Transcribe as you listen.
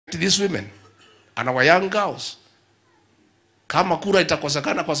these women and our young girls. Kama kura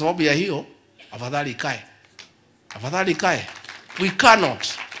itakosekana kwa sababu ya hiyo, afadhali ikae. Afadhali ikae. We cannot.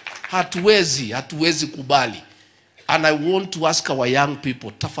 Hatuwezi kubali. And I want to ask our young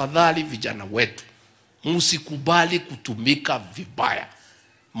people, tafadhali vijana wetu, msikubali kutumika vibaya.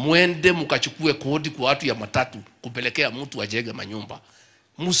 Mwende mkachukue kodi kwa watu ya matatu kupelekea mtu ajenge manyumba.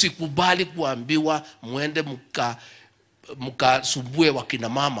 Msikubali kuambiwa mwende mkasumbue wakina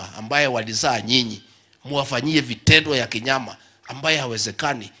mama ambaye walizaa nyinyi, muwafanyie vitendo ya kinyama ambaye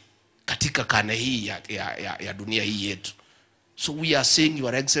hawezekani katika kane hii ya dunia hii yetu. So we are saying,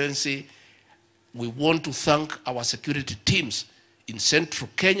 Your Excellency, we want to thank our security teams in Central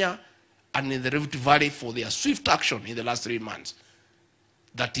Kenya and in the Rift Valley for their swift action in the last 3 months.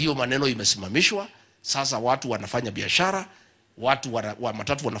 That hiyo maneno imesimamishwa, sasa watu wanafanya biashara, watu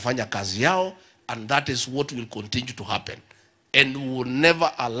matatu wanafanya kazi yao, and that is what will continue to happen. And we will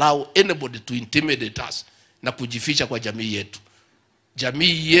never allow anybody to intimidate us na kujificha kwa jamii yetu.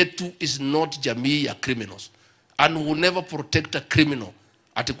 Jamii yetu is not jamii ya criminals. And we will never protect a criminal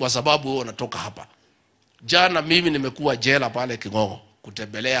ati kwa sababu wewe unatoka hapa. Jana mimi nimekuwa jela pale Kingongo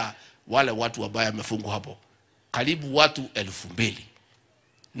kutembelea wale watu wabaya wamefungwa hapo. Karibu watu 2,000.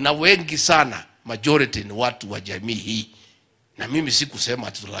 Na wengi sana, majority ni watu wa jamii hii. Na mimi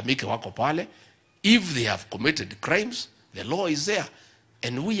sikusema tulalamike wako pale. If they have committed crimes, the law is there.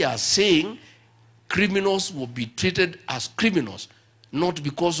 And we are saying criminals will be treated as criminals, not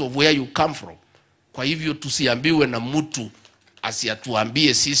because of where you come from. Kwa hivyo tusiambiwe na mtu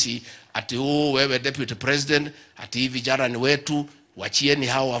asiatuambie sisi ati wewe deputy president, ati hivi vijana ni wetu, wachieni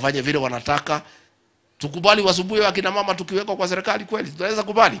hao wafanye vile wanataka. Tukubali wasubuhi wakina mama tukiwekwa kwa serikali kweli? Tunaweza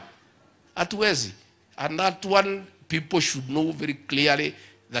kubali? Hatuwezi. And that one, people should know very clearly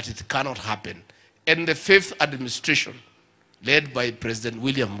that it cannot happen. And the 5th administration, led by President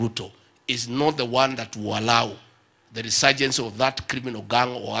William Ruto, is not the one that will allow the resurgence of that criminal gang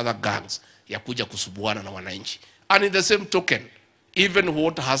or other gangs ya kuja kusubuana na wananchi. And in the same token, even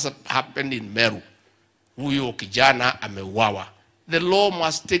what has happened in Meru, huyo kijana ameuawa, the law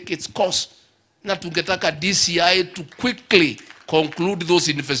must take its course. Na tungetaka DCI to quickly conclude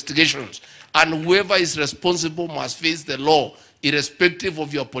those investigations, and whoever is responsible must face the law, irrespective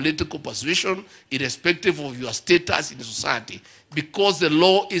of your political position, irrespective of your status in society, because the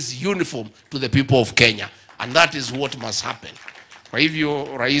law is uniform to the people of Kenya, and that is what must happen. Kwa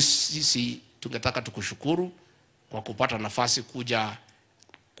hivyo Rais, sisi tungetaka tukushukuru kwa kupata nafasi kuja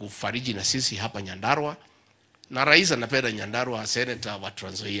kufariji na sisi hapa Nyandarua. Na Rais anapenda Nyandarua, Senator wa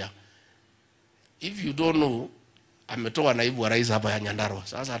Trans Nzoia. If you don't know, ametoa naibu wa rais hapa ya Nyandarua.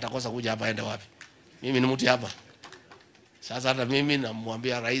 Sasa atakosa kuja hapa aende wapi? Mimi ni mtu hapa. Sasa hata mimi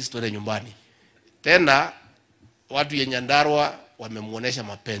namwambia rais twende nyumbani. Tena watu ya Nyandarua wamemuonesha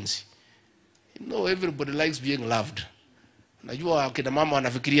mapenzi. You know, everybody likes being loved. Najua kina mama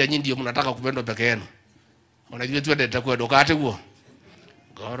wanafikiria nyinyi ndio mnataka kupendwa peke yenu. Unajua twende takuwa dokate huo.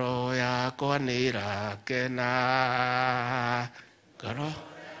 Goro yako ni rakena. Goro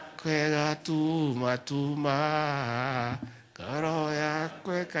kwega tuma goro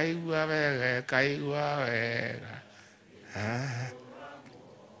yako kaigua wega.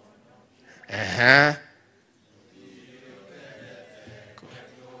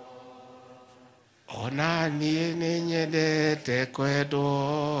 Ona ni nyendete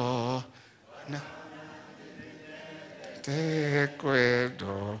kwedo na te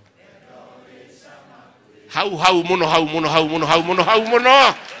kwedo hau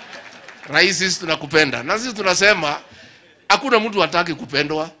muno. Rais, sisi tunakupenda. Na sisi tunasema hakuna mtu hataki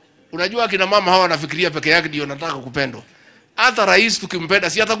kupendwa. Unajua kina mama hawa wanafikiria peke yake ndio nataka kupendwa. Hata rais tukimpenda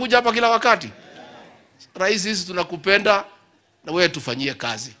si atakuja hapa kila wakati. Rais, sisi tunakupenda na wewe tufanyie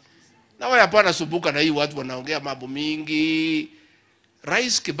kazi. Na wewe hapana subuka na hii watu wanaongea mambo mingi.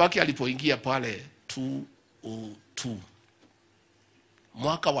 Rais Kibaki alipoingia pale 2002,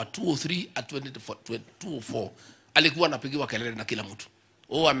 mwaka wa 2003 at 2004, alikuwa anapigiwa kelele na kila mtu.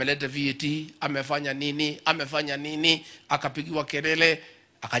 Ameleta VAT, amefanya nini, akapigiwa kelele,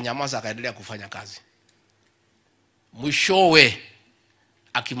 akanyamaza, akaendelea kufanya kazi. Mwishowe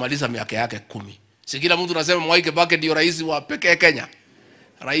akimaliza miaka yake 10. Si kila mtu anasema Mwai Kibaki ndio rais wa pekee Kenya.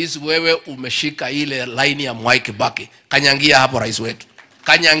 Rais, wewe umeshika ile line ya Mwai Kibaki. Kanyangia hapo rais wetu.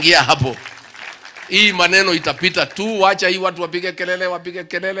 Kanyangia hapo. Hii maneno itapita tu, acha hii watu wapige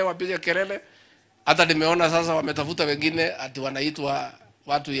kelele. Hata nimeona sasa wametafuta wengine ati wanaitwa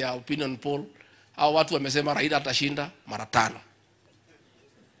watu ya opinion poll. Hao watu wamesema Raila atashinda mara 5.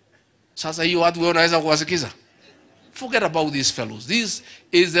 Sasa hiyo watu wewe unaweza kuwasikiza? Forget about these fellows. This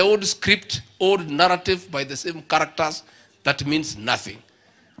is the old script, old narrative by the same characters that means nothing.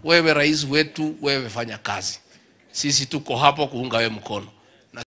 wewe rais wetu, wewe fanya kazi. Sisi tuko hapo kuunga wewe mkono.